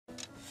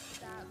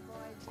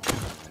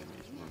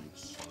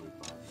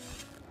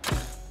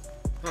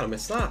Oh, I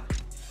missed that.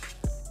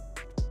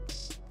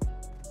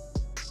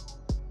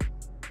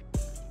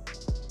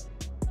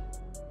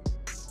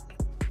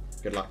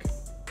 Good luck.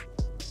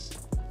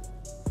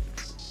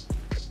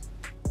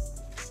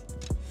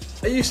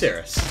 Are you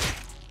serious?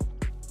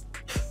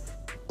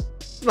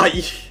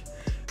 Mate,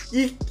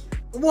 you...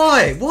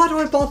 Why? Why do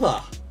I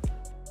bother?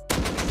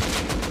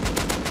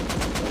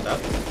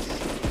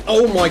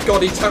 Oh my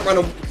god, he turned around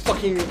and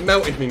fucking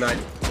melted me, mate.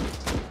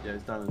 Yeah,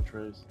 he's down in the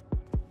trees.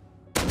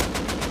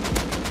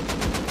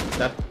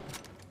 Dead.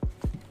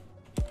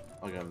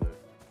 I'll go and do it.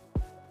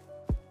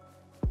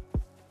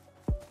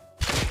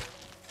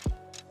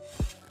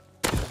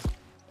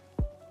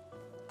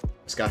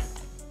 Let's go.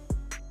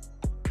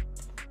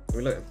 Can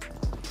we loot him?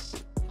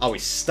 Oh,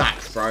 he's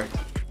stacked, bro.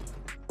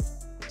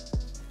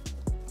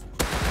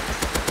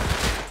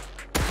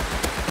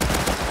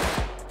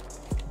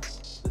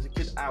 There's a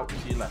kid out to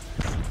your left.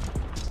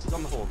 He's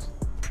on the horse.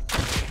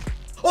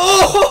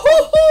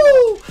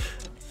 Oh!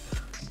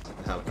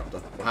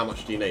 Helicopter. Well, how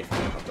much do you need for a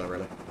helicopter,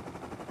 really?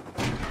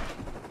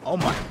 Oh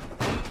my.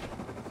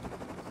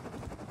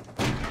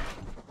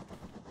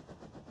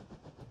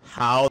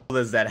 How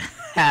does that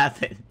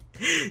happen?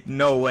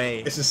 No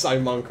way. This is so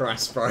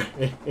Minecraft, bro.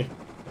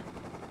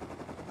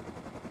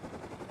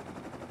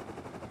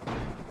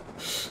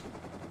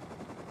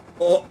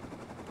 Oh.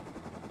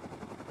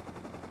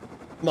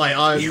 Mate,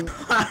 I'm...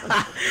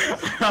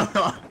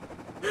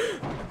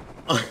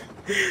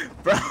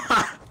 Bro.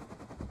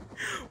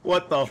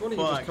 What the Surely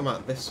you just come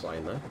out this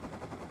way, no?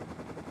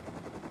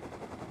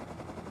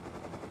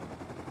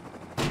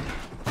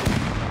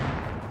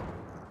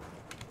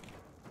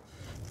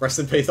 Rest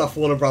in peace, our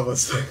fallen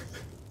brothers.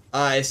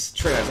 It's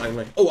trios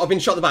only. Oh, I've been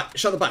shot in the back.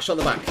 Shot in the back. Shot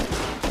in the back.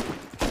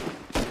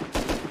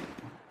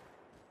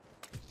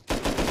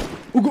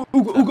 Ugo,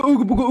 Ugo, Ugo,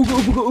 Ugo, Ugo, Ugo,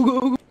 Ugo, Ugo,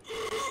 Ugo.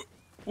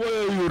 Why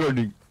are you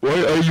running?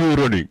 Why are you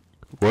running?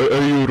 Why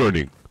are you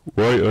running?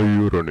 Why are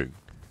you running?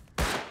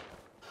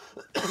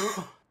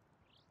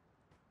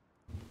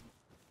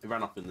 He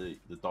ran up in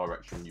the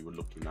direction you were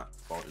looking at,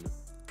 fighting him.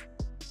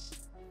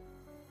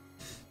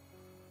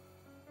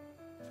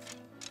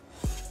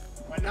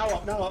 Right, now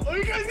up, now up. Oh,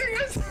 you guys, you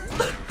guys.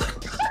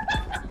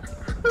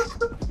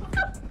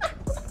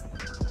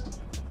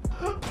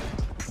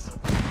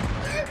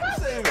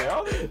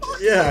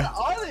 Yeah.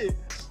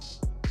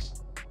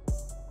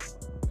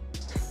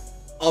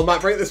 Oh,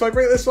 Matt, bring it this way.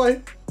 Bring it this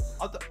way.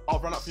 I'll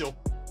run up fuel.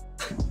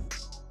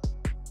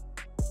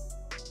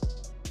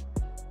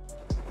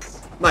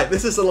 Mate,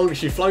 this is the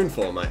longest you've flown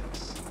for, mate.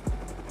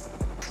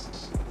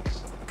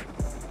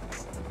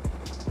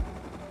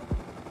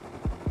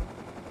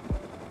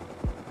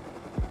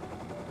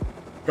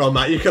 Go on,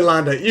 Matt, you can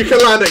land it. You can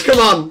land it, come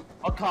on!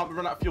 I can't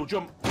run out of fuel,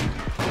 jump!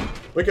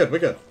 We're good, we're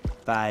good.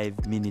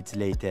 5 minutes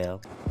later.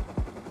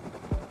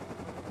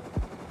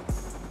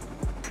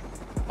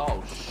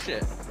 Oh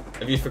shit.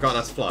 Have you forgotten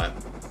how to fly it?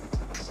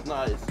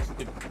 No, it's just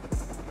good.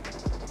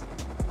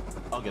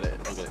 I'll get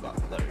it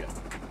back. There we go.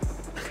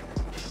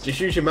 Just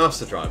use your mouse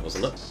to drive,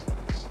 wasn't it?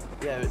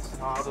 Yeah, it's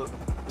harder.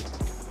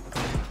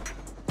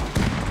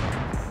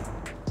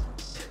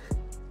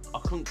 I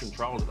couldn't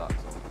control it that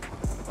time.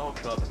 Oh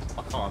god,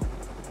 I can't.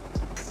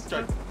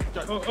 Jump!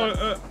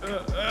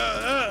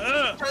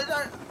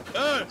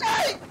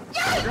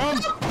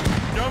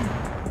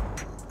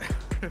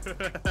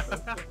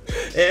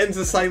 It ends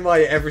the same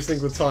way every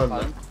single time,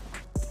 man.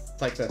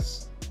 Take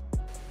this.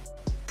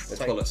 There's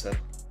bullets here.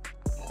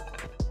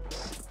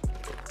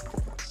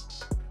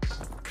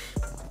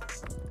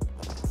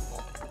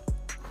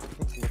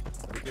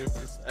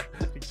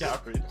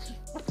 Garage.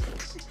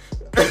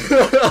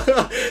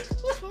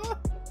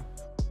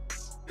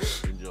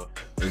 Enjoy.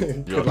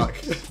 Good luck.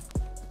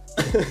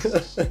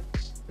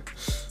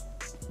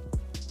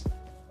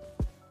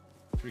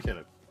 We kill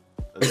him.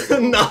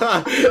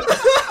 Nah.